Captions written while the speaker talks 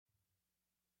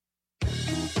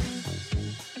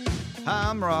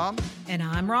Hi, I'm Rob. And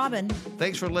I'm Robin.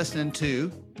 Thanks for listening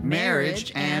to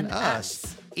Marriage and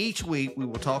Us. Each week, we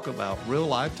will talk about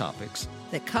real-life topics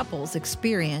that couples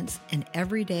experience in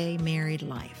everyday married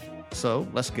life. So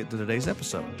let's get to today's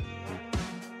episode.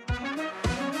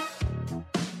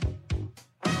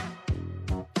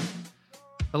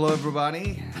 Hello,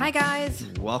 everybody. Hi, guys.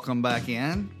 Welcome back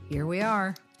in. Here we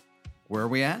are. Where are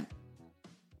we at?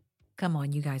 Come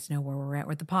on, you guys know where we're at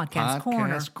with the Podcast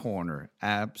Corner. Podcast Corner,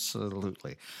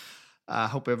 absolutely. I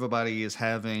hope everybody is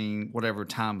having whatever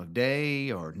time of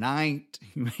day or night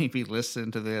you may be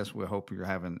listening to this. We hope you're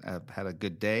having had a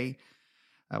good day.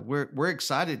 We're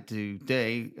excited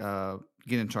today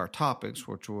get into our topics,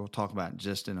 which we'll talk about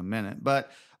just in a minute.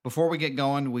 But before we get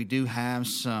going, we do have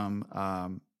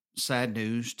some sad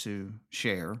news to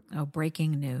share. Oh,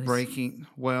 breaking news.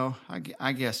 Well,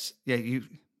 I guess, yeah,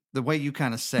 the way you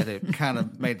kind of said it kind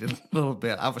of made it a little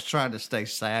bit. I was trying to stay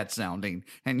sad sounding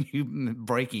and you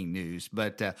breaking news,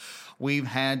 but we've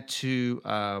had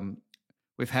a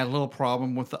little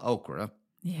problem with the okra.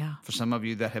 Yeah. For some of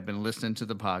you that have been listening to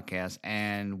the podcast,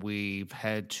 and we've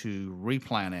had to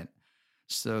replant it.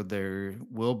 So there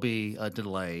will be a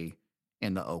delay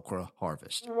in the okra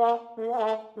harvest. And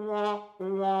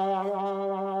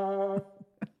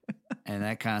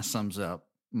that kind of sums up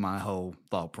my whole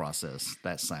thought process,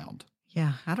 that sound.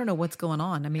 Yeah, I don't know what's going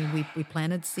on. I mean, we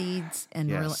planted seeds and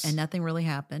Yes. and nothing really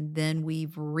happened. Then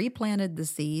we've replanted the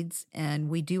seeds, and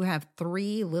we do have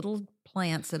 3 little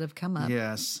plants that have come up.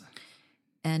 Yes.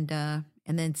 And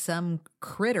then some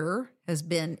critter has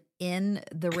been in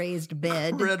the raised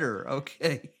bed. Critter,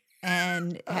 okay.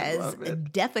 And I has love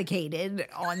it. defecated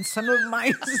on some of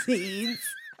my seeds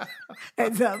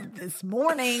as of this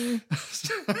morning.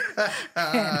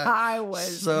 And I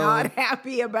was not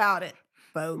happy about it,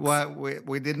 folks. Well,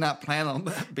 we did not plan on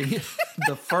that being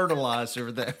the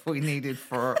fertilizer that we needed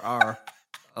for our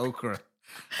okra.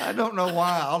 I don't know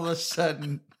why all of a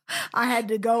sudden I had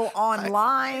to go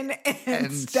online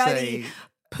and study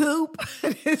poop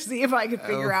to see if I could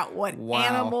figure out what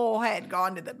animal had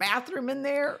gone to the bathroom in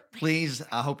there. Please,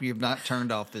 I hope you've not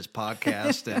turned off this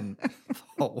podcast and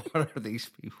thought, what are these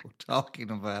people talking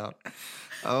about?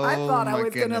 Oh, I thought I my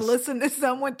was going to goodness. listen to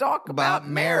someone talk about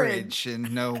marriage.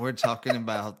 And no, we're talking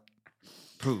about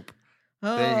poop.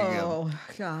 Oh, There you go.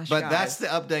 Gosh. But guys. that's the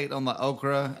update on the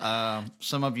okra.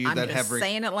 Some of you I'm that just have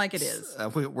saying it like it is.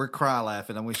 we're cry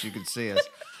laughing. I wish you could see us.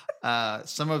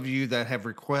 Some of you that have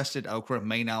requested okra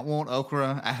may not want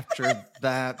okra after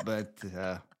that, but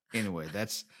anyway,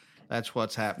 that's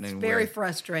what's happening. It's very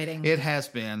frustrating. It has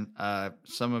been.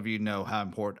 Some of you know how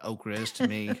important okra is to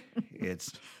me.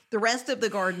 It's the rest of the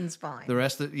garden's fine.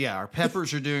 our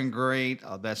peppers are doing great.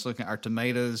 Our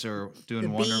tomatoes are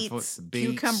doing wonderful. Beets,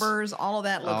 cucumbers, all of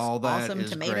that looks awesome. Is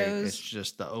Tomatoes. great. It's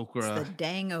just the okra. It's the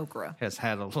dang okra Has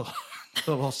had a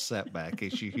little setback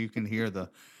issue. You can hear the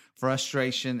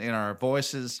frustration in our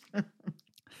voices.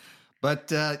 But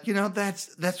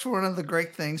that's one of the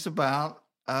great things about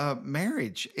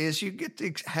marriage is you get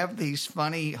to have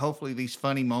hopefully these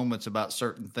funny moments about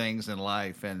certain things in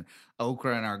life. And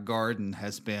okra in our garden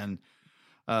has been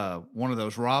one of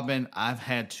those. Robin, I've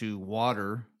had to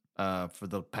water for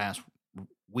the past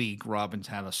week. Robin's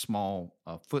had a small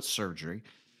foot surgery,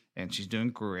 and she's doing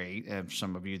great. And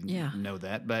some of you know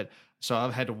that. But so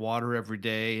I've had to water every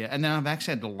day. And then I've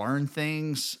actually had to learn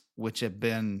things which have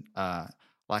been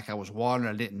like I was watering.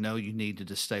 I didn't know you needed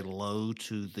to stay low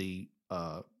to the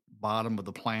bottom of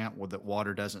the plant where the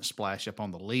water doesn't splash up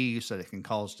on the leaves so that it can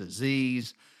cause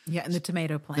disease. Yeah, and the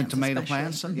tomato plants.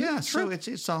 So, so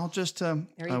it's all just a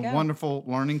wonderful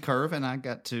learning curve, and I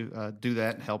got to do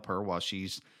that and help her while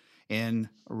she's in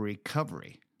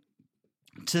recovery.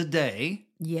 Today,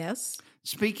 yes.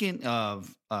 Speaking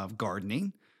of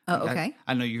gardening, okay.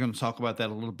 I know you're going to talk about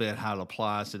that a little bit, how it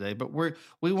applies today, but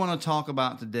we want to talk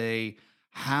about today,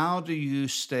 how do you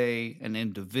stay an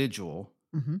individual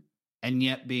and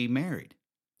yet be married?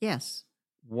 Yes.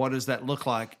 What does that look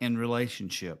like in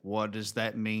relationship? What does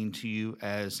that mean to you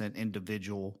as an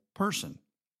individual person?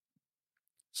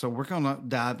 So we're going to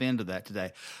dive into that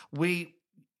today.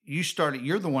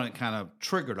 You're the one that kind of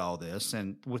triggered all this,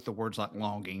 and with the words like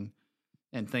longing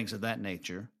and things of that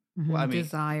nature. Well,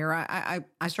 Desire.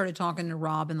 I started talking to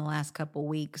Rob in the last couple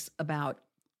weeks about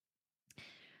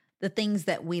the things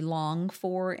that we long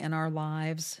for in our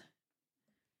lives.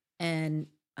 And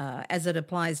as it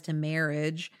applies to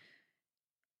marriage,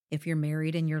 if you're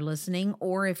married and you're listening,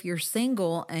 or if you're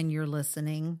single and you're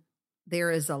listening, there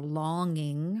is a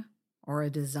longing or a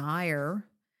desire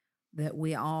that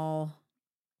we all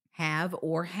have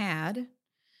or had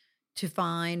to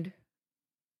find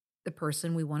the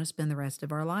person we want to spend the rest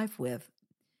of our life with.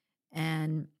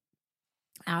 And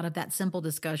out of that simple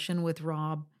discussion with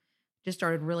Rob, just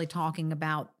started really talking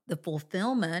about the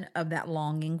fulfillment of that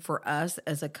longing for us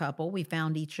as a couple. We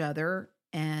found each other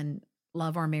and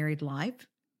love our married life.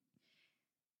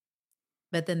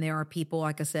 But then there are people,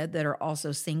 like I said, that are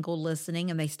also single listening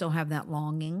and they still have that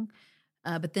longing.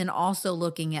 But then also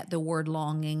looking at the word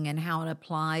longing and how it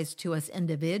applies to us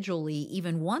individually,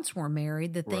 even once we're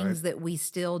married, the things that we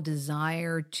still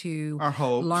desire to Our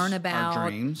hopes, learn about, our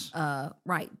dreams.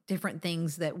 Different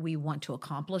things that we want to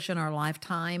accomplish in our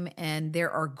lifetime. And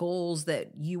there are goals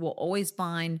that you will always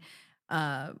find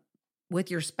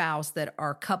with your spouse that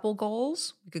are couple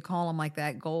goals. We could call them like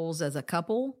that, goals as a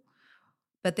couple.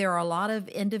 But there are a lot of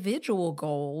individual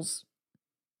goals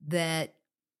that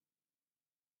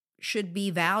should be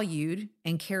valued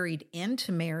and carried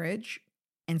into marriage.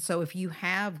 And so if you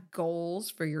have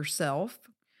goals for yourself,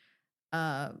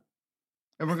 and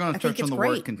we're going to touch on the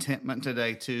word contentment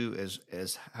today too,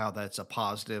 as how that's a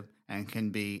positive and can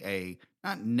be a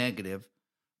not negative,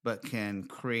 but can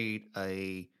create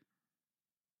a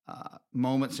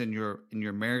moments in your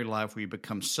married life where you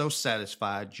become so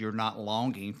satisfied you're not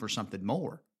longing for something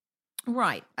more.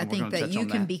 Right. I think that you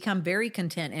can become very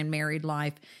content in married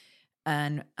life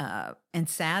and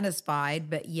satisfied,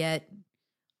 but yet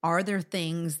are there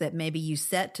things that maybe you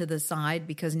set to the side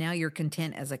because now you're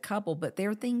content as a couple, but there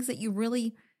are things that you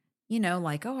really,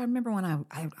 like, oh, I remember when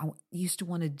I used to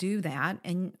want to do that.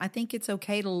 And I think it's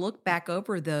okay to look back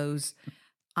over those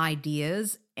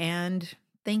ideas and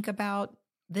think about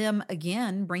them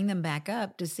again, bring them back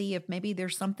up to see if maybe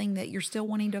there's something that you're still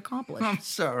wanting to accomplish. I'm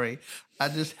sorry. I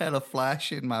just had a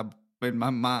flash in my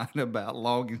mind about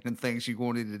longing and things you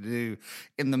wanted to do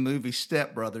in the movie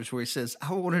Step Brothers, where he says,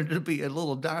 I wanted to be a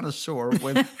little dinosaur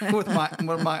with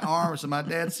my arms. And my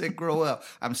dad said, grow up.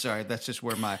 I'm sorry. That's just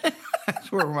where my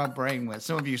brain went.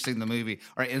 Some of you who've seen the movie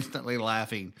are instantly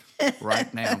laughing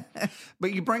right now.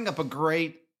 But you bring up a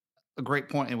great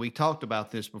point, and we talked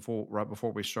about this right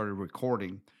before we started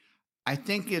recording. I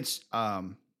think it's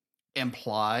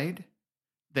implied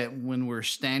that when we're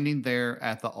standing there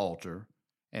at the altar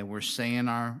and we're saying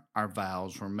our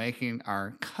vows, we're making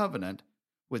our covenant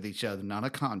with each other, not a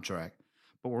contract,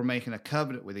 but we're making a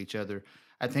covenant with each other.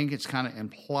 I think it's kind of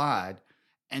implied.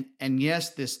 And yes,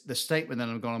 the statement that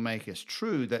I'm going to make is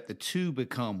true, that the two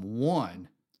become one.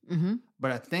 Mm-hmm.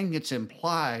 But I think it's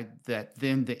implied that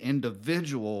then the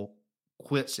individual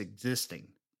quits existing.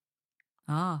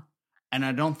 And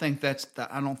I don't think that's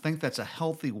a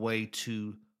healthy way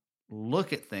to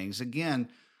look at things. Again,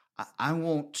 I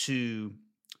want to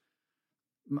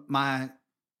my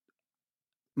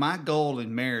goal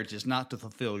in marriage is not to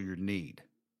fulfill your need.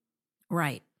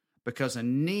 Right. Because a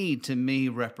need to me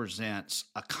represents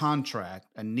a contract.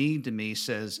 A need to me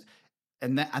says,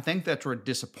 and I think that's where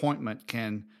disappointment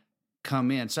can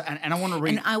come in. So, and I want to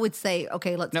read. And I would say,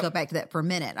 okay, let's go back to that for a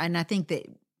minute. And I think that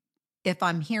if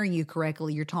I'm hearing you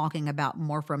correctly, you're talking about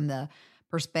more from the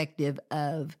perspective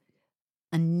of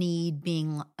a need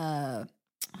being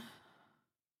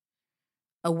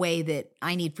a way that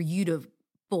I need for you to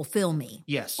fulfill me.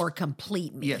 Yes. Or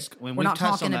complete me. Yes. We're not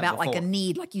talking about like a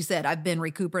need. Like you said, I've been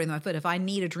recuperating my foot. If I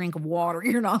need a drink of water,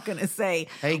 you're not going to say,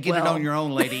 hey, get it on your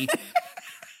own, lady.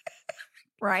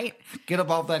 Right. Get up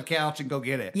off that couch and go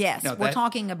get it. Yes. We're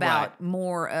talking about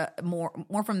more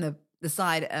from the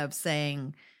side of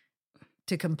saying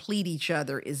to complete each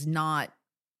other is not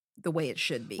the way it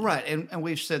should be. Right. And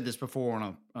we've said this before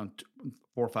on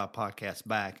 4 or 5 podcasts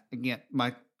back. Again,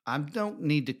 I don't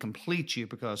need to complete you,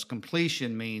 because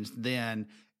completion means then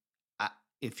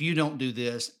if you don't do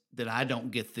this, then I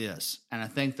don't get this. And I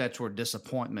think that's where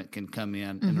disappointment can come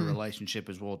in a relationship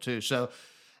as well too. So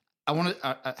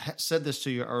I said this to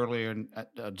you earlier, and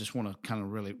I just want to kind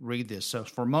of really read this. So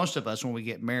for most of us, when we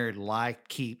get married, life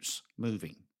keeps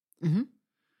moving. Mm-hmm.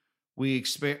 We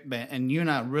experiment, and you and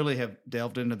I really have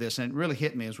delved into this, and it really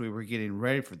hit me as we were getting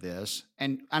ready for this.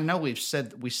 And I know we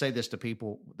say this to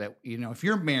people that, if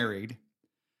you're married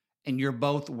and you're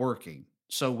both working,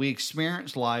 so we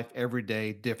experience life every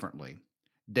day differently.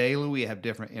 Daily, we have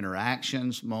different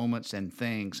interactions, moments, and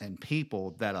things and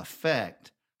people that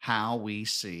affect how we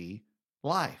see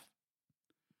life.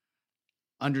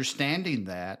 Understanding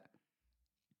that,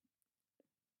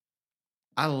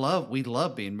 we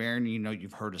love being married.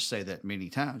 You've heard us say that many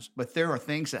times, but there are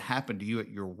things that happen to you at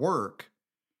your work,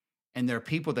 and there are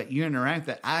people that you interact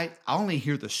that I only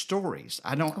hear the stories.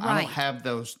 I don't have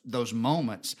those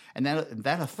moments, and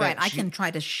that affects. Right. I can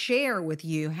try to share with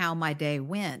you how my day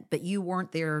went, but you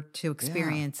weren't there to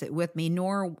experience it with me,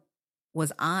 nor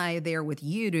was I there with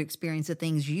you to experience the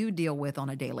things you deal with on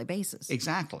a daily basis.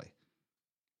 Exactly.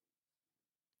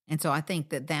 And so I think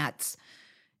that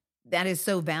is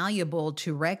so valuable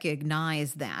to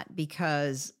recognize that,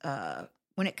 because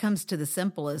when it comes to the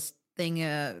simplest thing,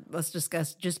 let's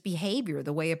discuss just behavior,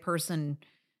 the way a person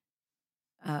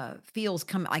feels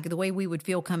like the way we would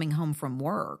feel coming home from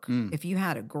work. If you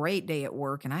had a great day at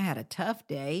work and I had a tough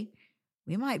day,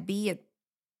 we might be at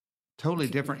totally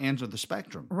different ends of the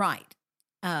spectrum. Right.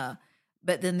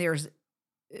 But then there's,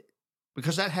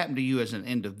 because that happened to you as an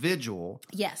individual.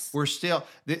 yes, We're still,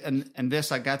 and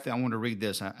this, I want to read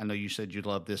this. I know you said you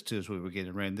love this too as we were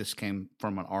getting ready. This came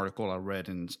from an article I read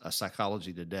in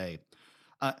Psychology Today.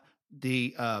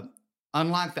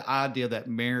 Unlike the idea that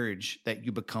marriage, that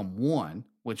you become one,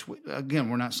 which again,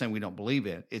 we're not saying we don't believe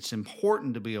it. It's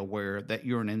important to be aware that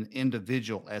you're an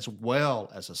individual as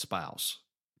well as a spouse.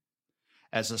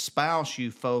 As a spouse, you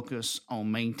focus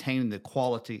on maintaining the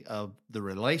quality of the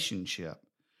relationship.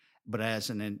 But as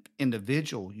an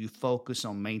individual, you focus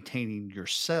on maintaining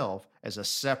yourself as a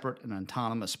separate and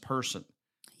autonomous person.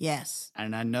 yes,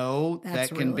 And I know That's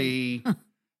that can really- be,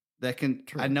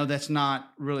 I know that's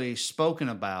not really spoken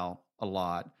about a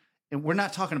lot. And we're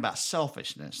not talking about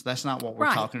selfishness. That's not what we're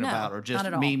Right. talking No, about, or just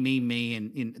not at me,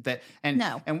 and that. And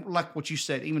No. and like what you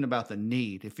said, even about the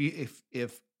need.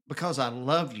 If because I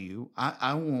love you,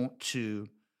 I want to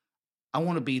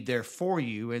be there for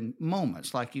you in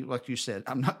moments like you said.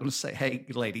 I'm not going to say, "Hey,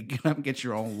 lady, get up and get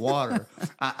your own water."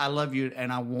 I love you, and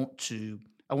I want to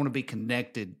be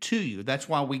connected to you. That's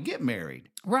why we get married.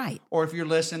 right. Or if you're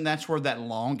listening, that's where that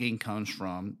longing comes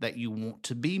from, that you want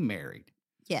to be married.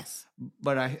 Yes,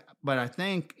 But I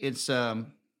think it's and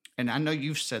I know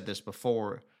you've said this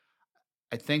before.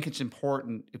 I think it's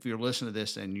important, if you're listening to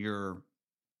this and you're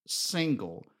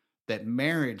single, that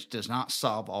marriage does not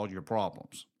solve all your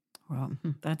problems. well,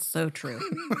 that's so true.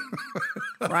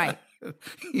 Right.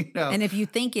 You know, And if you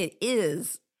think it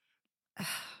is,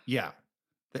 yeah.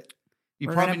 You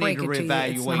We're gonna probably need to break it to you,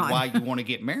 it's reevaluate not. why you want to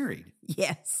get married.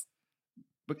 yes,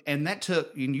 And that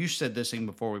took, and you said this even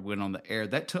before we went on the air,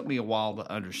 that took me a while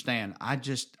to understand.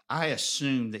 I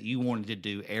assumed that you wanted to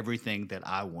do everything that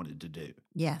I wanted to do.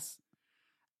 yes,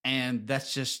 And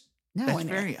that's No, that's and-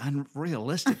 very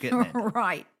unrealistic, isn't it?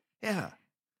 right. Yeah.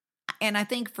 And I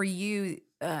think for you,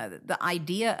 the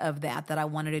idea of that I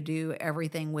wanted to do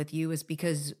everything with you is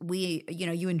because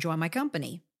you enjoy my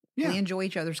company. Yeah. We enjoy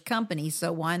each other's company.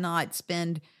 So why not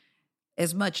spend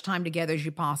as much time together as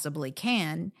you possibly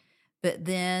can? But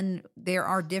then there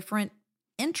are different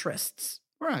interests.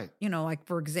 Right. Like,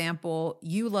 for example,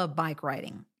 you love bike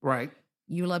riding. Right.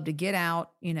 You love to get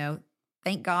out,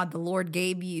 Thank God the Lord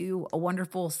gave you a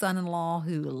wonderful son-in-law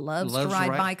who loves to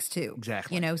ride bikes too.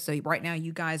 Exactly. So right now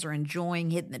you guys are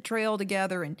enjoying hitting the trail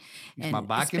together and my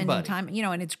biking spending buddy. time,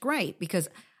 and it's great because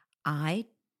I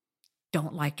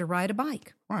don't like to ride a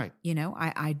bike. Right.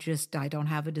 I don't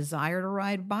have a desire to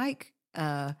ride a bike.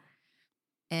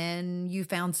 And you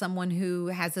found someone who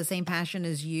has the same passion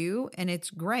as you, and it's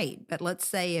great. But let's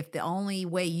say if the only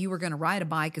way you were going to ride a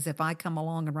bike is if I come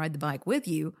along and ride the bike with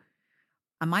you,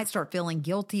 I might start feeling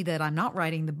guilty that I'm not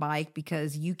riding the bike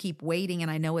because you keep waiting, and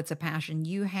I know it's a passion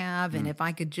you have. And if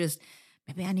I could just,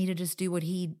 maybe I need to just do what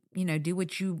do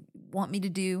what you want me to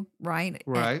do, right?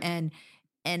 Right.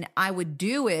 And I would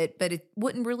do it, but it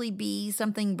wouldn't really be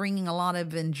something bringing a lot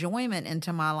of enjoyment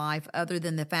into my life other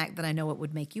than the fact that I know it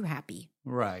would make you happy.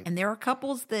 Right. And there are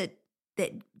couples that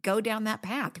go down that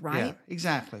path, right? Yeah,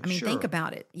 exactly. I mean, Sure. think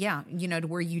about it. Yeah. To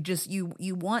where you just, you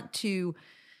want to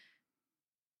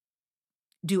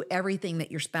do everything that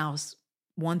your spouse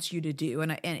wants you to do.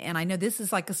 And I know this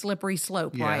is like a slippery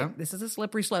slope, Yeah. right? This is a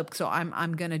slippery slope. So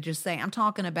I'm going to just say, I'm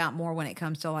talking about more when it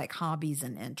comes to like hobbies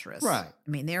and interests. Right. I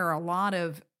mean, there are a lot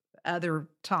of other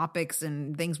topics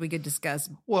and things we could discuss.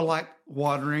 Well, like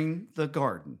watering the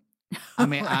garden. I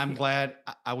mean, Right. I'm glad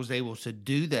I was able to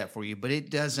do that for you, but it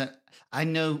doesn't. I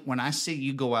know when I see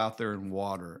you go out there and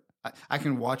water, I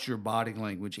can watch your body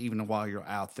language even while you're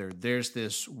out there. There's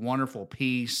this wonderful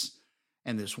peace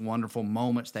and this wonderful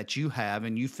moments that you have,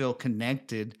 and you feel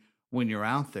connected when you're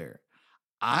out there.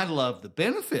 I love the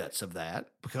benefits of that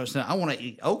because now I want to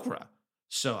eat okra.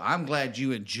 So I'm glad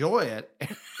you enjoy it.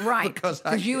 Right. because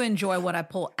you enjoy what I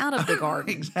pull out of the garden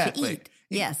Exactly. to eat.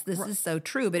 Yes, this is so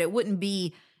true. But it wouldn't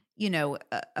be,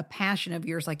 a passion of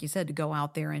yours, like you said, to go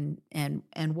out there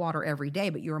and water every day,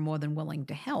 but you're more than willing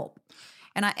to help.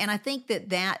 And I think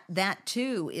that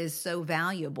too is so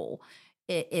valuable.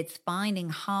 It's finding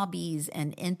hobbies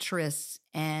and interests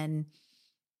and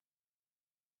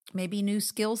maybe new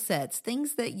skill sets,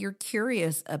 things that you're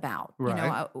curious about.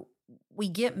 Right. We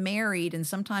get married and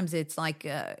sometimes it's like,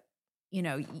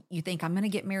 you think I'm going to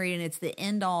get married and it's the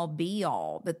end all be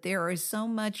all, but there is so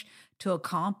much to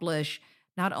accomplish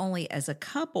not only as a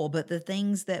couple, but the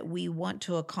things that we want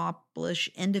to accomplish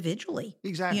individually.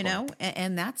 Exactly.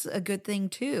 And that's a good thing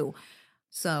too.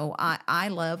 So I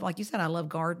love, like you said, I love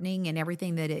gardening and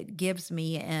everything that it gives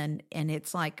me, and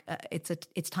it's like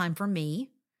it's time for me,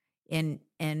 and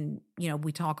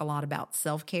we talk a lot about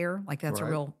self-care, like that's a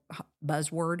Right. real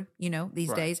buzzword these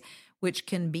Right. days, which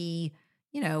can be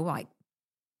like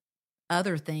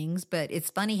other things. But it's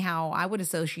funny how I would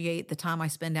associate the time I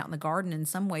spend out in the garden in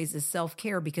some ways as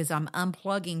self-care, because I'm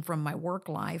unplugging from my work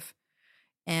life.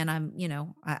 And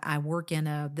I work in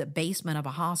the basement of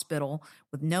a hospital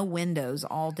with no windows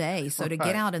all day. So to get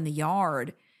Right. out in the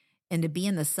yard and to be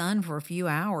in the sun for a few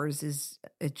hours it's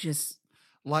just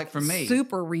Like for me,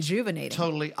 super rejuvenating.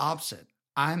 totally opposite.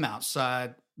 I'm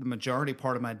outside the majority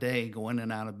part of my day, going in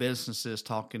and out of businesses,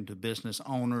 talking to business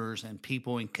owners and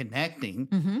people, and connecting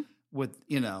Mm-hmm. with,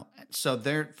 so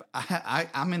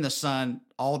I'm in the sun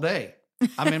all day.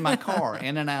 I'm in my car,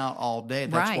 in and out all day.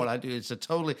 That's what Right. I do.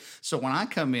 So when I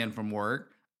come in from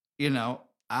work, I want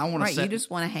to Right. You set.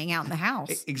 just want to hang out in the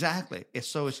house. Exactly.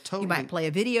 So it's You totally. might play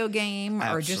a video game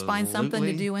or just find something to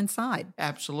Absolutely. do inside.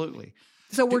 Absolutely.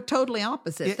 So we're totally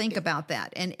opposite. it- Think it- about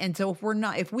that. And so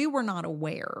if we were not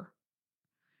aware,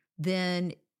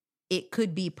 then it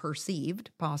could be perceived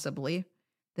possibly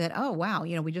that, oh, wow,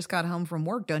 we just got home from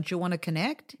work. Don't you want to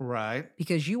connect? Right.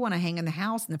 Because you want to hang in the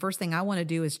house. And the first thing I want to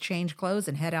do is change clothes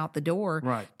and head out the door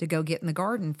Right. to go get in the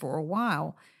garden for a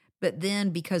while. But then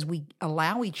because we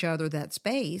allow each other that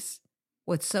space,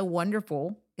 what's so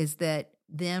wonderful is that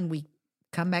then we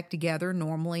come back together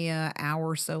normally an hour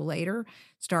or so later,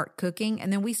 start cooking,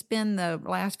 and then we spend the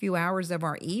last few hours of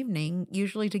our evening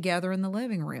usually together in the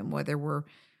living room, whether we're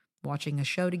watching a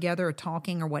show together or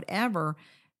talking or whatever.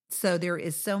 So there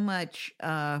is so much,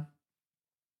 I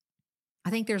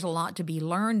think there's a lot to be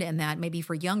learned in that, maybe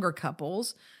for younger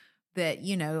couples, that,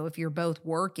 if you're both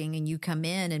working and you come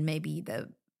in and maybe the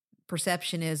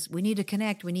perception is we need to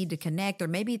connect, there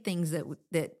may be things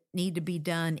that need to be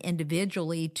done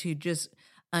individually to just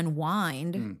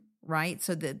unwind, right?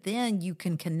 So that then you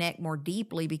can connect more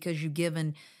deeply because you've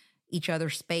given each other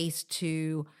space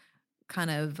to kind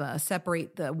of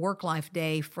separate the work-life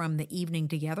day from the evening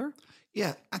together.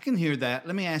 Yeah, I can hear that.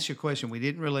 Let me ask you a question. We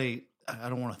didn't really, I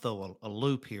don't want to throw a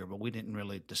loop here, but we didn't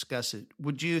really discuss it.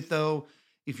 Would you, though,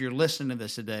 if you're listening to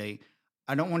this today,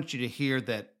 I don't want you to hear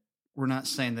that we're not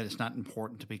saying that it's not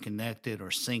important to be connected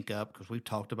or sync up, because we've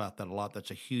talked about that a lot.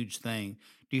 That's a huge thing.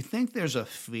 Do you think there's a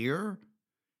fear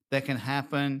that can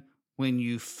happen when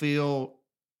you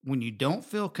don't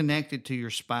feel connected to your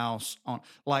spouse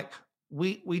like,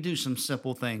 we do some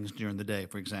simple things during the day.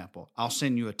 For example, I'll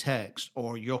send you a text,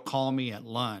 or you'll call me at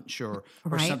lunch or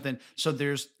Right. something. So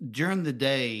there's during the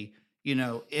day,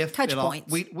 if Touch it all- points.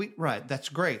 we right. That's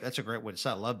great. That's a great way to say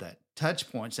it. I love that. Touch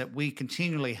points that we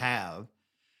continually have.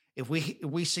 If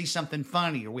we see something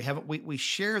funny, or we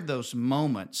share those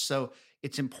moments. So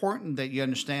it's important that you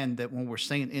understand that when we're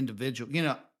saying individual,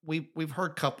 we've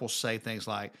heard couples say things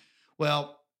like,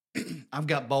 well, I've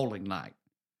got bowling night.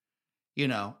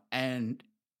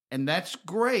 And that's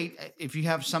great if you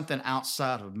have something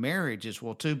outside of marriage as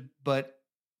well too. But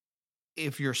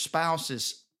if your spouse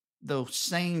is though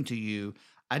saying to you,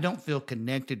 I don't feel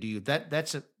connected to you,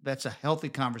 that's a healthy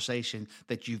conversation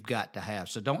that you've got to have.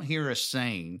 So don't hear us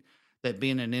saying that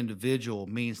being an individual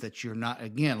means that you're not,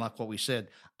 again, like what we said,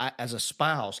 as a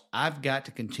spouse, I've got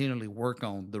to continually work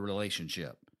on the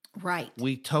relationship. Right.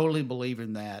 We totally believe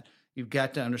in that. You've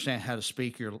got to understand how to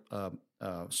speak your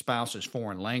spouse's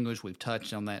foreign language. We've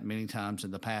touched on that many times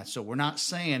in the past. So we're not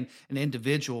saying an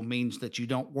individual means that you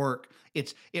don't work.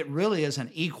 It really is an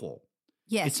equal.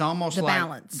 Yes. It's almost the like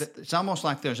balance. It's almost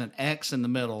like there's an X in the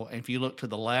middle. And if you look to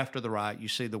the left or the right, you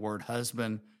see the word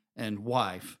husband and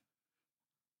wife.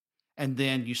 And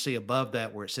then you see above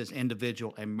that where it says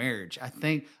individual and marriage. I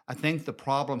think the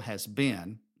problem has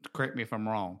been, correct me if I'm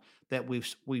wrong, that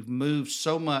we've moved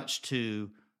so much to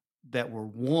that we're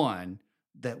one,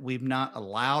 that we've not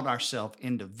allowed ourselves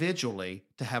individually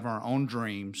to have our own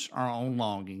dreams, our own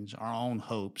longings, our own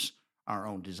hopes, our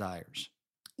own desires.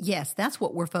 Yes, that's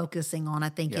what we're focusing on, I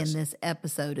think, Yes. in this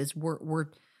episode is we're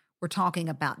talking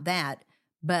about that.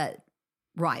 But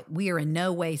right, we are in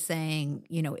no way saying,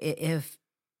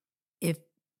 if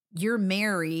you're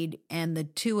married and the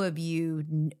two of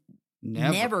you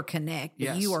never connect, but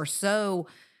Yes. you are so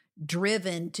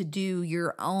driven to do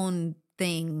your own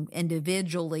thing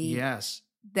individually, Yes.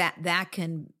 that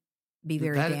can be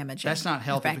very damaging. That's not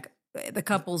healthy. In fact, the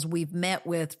couples we've met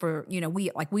with for,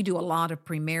 we do a lot of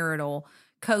premarital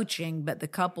coaching, but the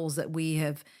couples that we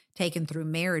have taken through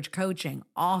marriage coaching,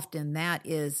 often that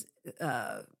is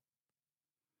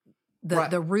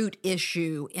the root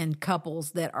issue in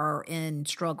couples that are in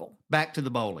struggle. Back to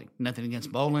the bowling. Nothing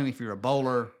against bowling. If you're a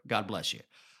bowler, God bless you.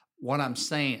 What I'm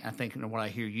saying, I think, and what I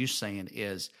hear you saying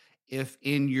is,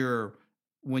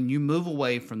 when you move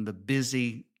away from the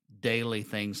busy daily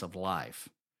things of life,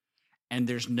 and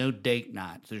there's no date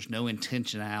night, there's no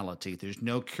intentionality, there's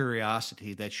no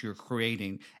curiosity that you're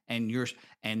creating,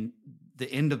 and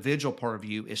the individual part of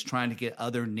you is trying to get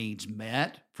other needs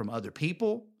met from other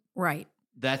people. Right.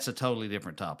 That's a totally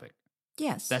different topic.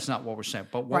 Yes. That's not what we're saying.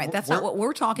 But that's not what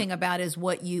we're talking about. Is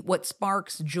what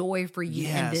sparks joy for you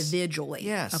individually.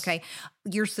 Yes. Okay.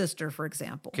 Your sister, for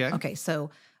example. Okay. So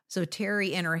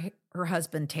Terry and her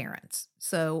husband Terrence.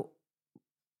 So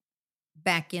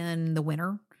back in the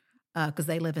winter, because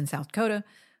they live in South Dakota,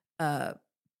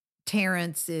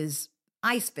 Terrence is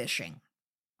ice fishing.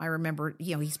 I remember,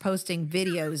 he's posting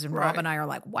videos, and Rob and I are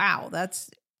like, wow, that's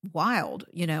wild,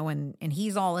 and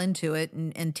he's all into it.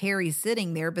 And Terry's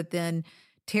sitting there, but then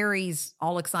Terry's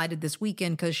all excited this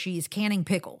weekend because she's canning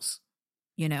pickles,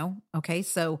 Okay.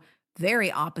 So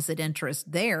very opposite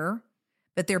interest there,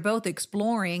 but they're both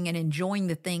exploring and enjoying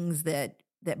the things that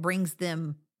brings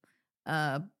them,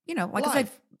 like life. I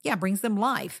said, brings them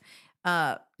life.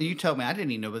 You told me, I didn't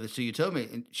even know about this. So you told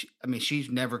me, and she's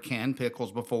never canned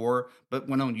pickles before, but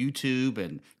went on YouTube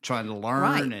and trying to learn.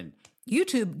 Right. And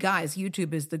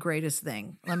YouTube is the greatest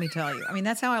thing. Let me tell you. I mean,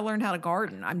 that's how I learned how to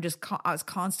garden. I was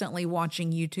constantly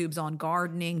watching YouTubes on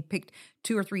gardening, picked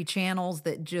 2 or 3 channels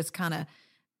that just kind of,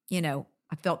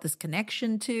 I felt this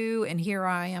connection to, and here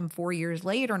I am 4 years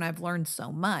later, and I've learned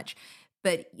so much.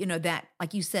 But, that,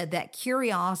 like you said, that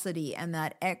curiosity and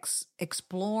that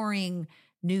exploring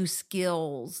new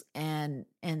skills and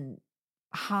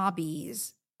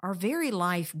hobbies are very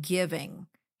life-giving.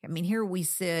 I mean, here we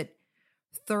sit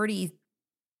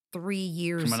 33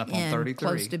 years coming up on 33.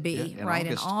 Close to be,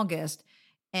 in August.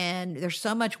 And there's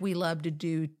so much we love to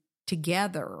do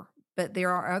together, but there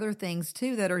are other things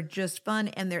too that are just fun.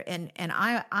 And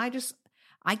I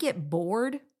get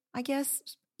bored, I guess,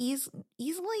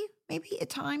 easily, maybe at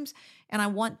times. And I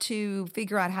want to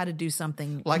figure out how to do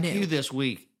something like new. You this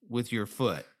week with your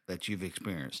foot that you've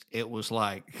experienced. It was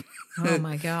like, oh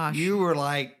my gosh, you were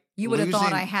like, you would have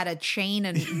thought I had a chain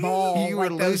and ball. You were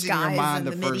like those guys your mind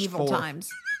in the medieval times.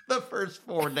 The first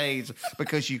 4 days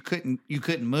because you couldn't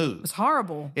move. It was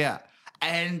horrible. Yeah.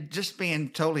 And just being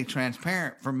totally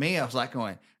transparent for me, I was like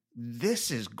going,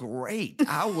 this is great.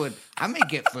 I may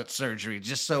get foot surgery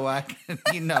just so I can,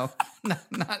 not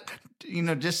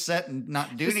just sit and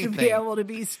not do anything. To be able to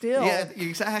be still. Yeah,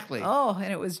 exactly. Oh,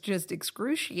 and it was just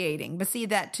excruciating. But see,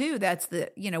 that too, that's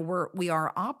we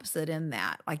are opposite in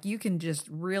that. Like you can just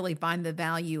really find the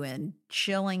value in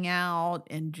chilling out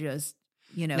and just,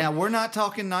 Now, we're not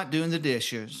talking not doing the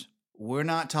dishes. We're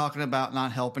not talking about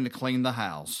not helping to clean the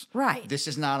house. Right. This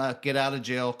is not a get out of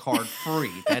jail card free.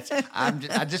 I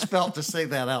just felt to say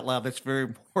that out loud. That's very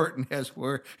important as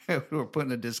we're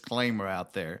putting a disclaimer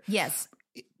out there. Yes.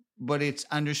 But it's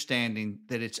understanding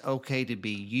that it's okay to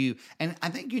be you. And I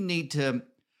think you need to,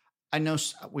 I know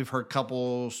we've heard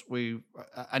couples,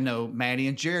 I know Maddie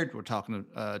and Jared were talking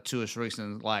to us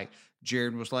recently, like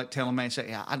Jared was like telling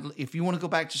Maddie, if you want to go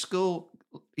back to school,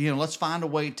 let's find a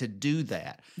way to do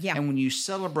that. Yeah. And when you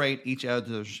celebrate each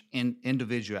other's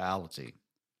individuality,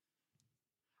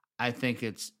 I think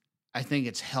it's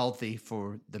healthy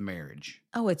for the marriage.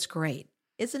 Oh, it's great.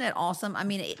 Isn't it awesome? I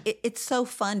mean, it's so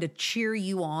fun to cheer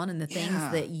you on in the things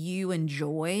that you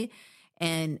enjoy.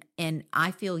 And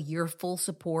I feel your full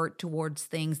support towards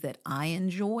things that I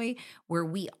enjoy, where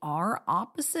we are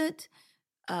opposite.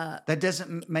 That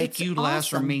doesn't make you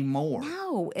less or me more.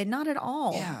 No, and not at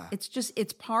all. Yeah. It's just,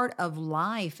 it's part of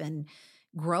life and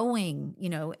growing,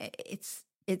 it's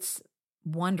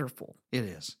wonderful. It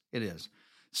is.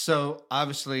 So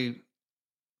obviously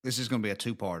this is going to be a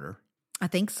 2-parter. I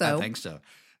think so.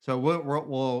 So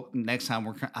we'll next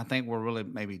time I think we'll really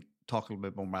maybe talk a little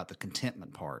bit more about the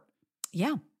contentment part.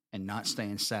 Yeah. And not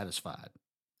staying satisfied.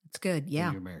 It's good. Yeah.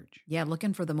 In your marriage. Yeah.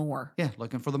 Looking for the more. Yeah.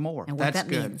 Looking for the more. And what that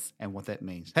good. means. And what that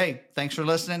means. Hey, thanks for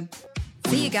listening.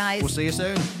 See you guys. We'll see you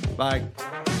soon. Bye.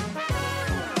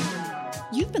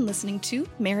 You've been listening to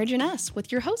Marriage and Us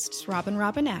with your hosts,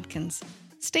 Robin Atkins.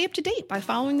 Stay up to date by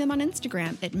following them on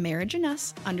Instagram at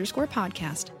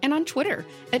marriageandus_podcast and on Twitter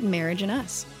at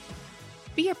marriageandus.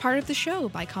 Be a part of the show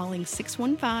by calling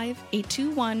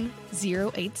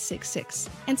 615-821-0866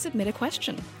 and submit a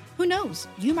question. Who knows?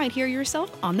 You might hear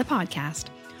yourself on the podcast.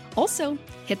 Also,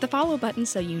 hit the follow button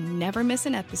so you never miss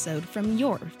an episode from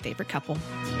your favorite couple.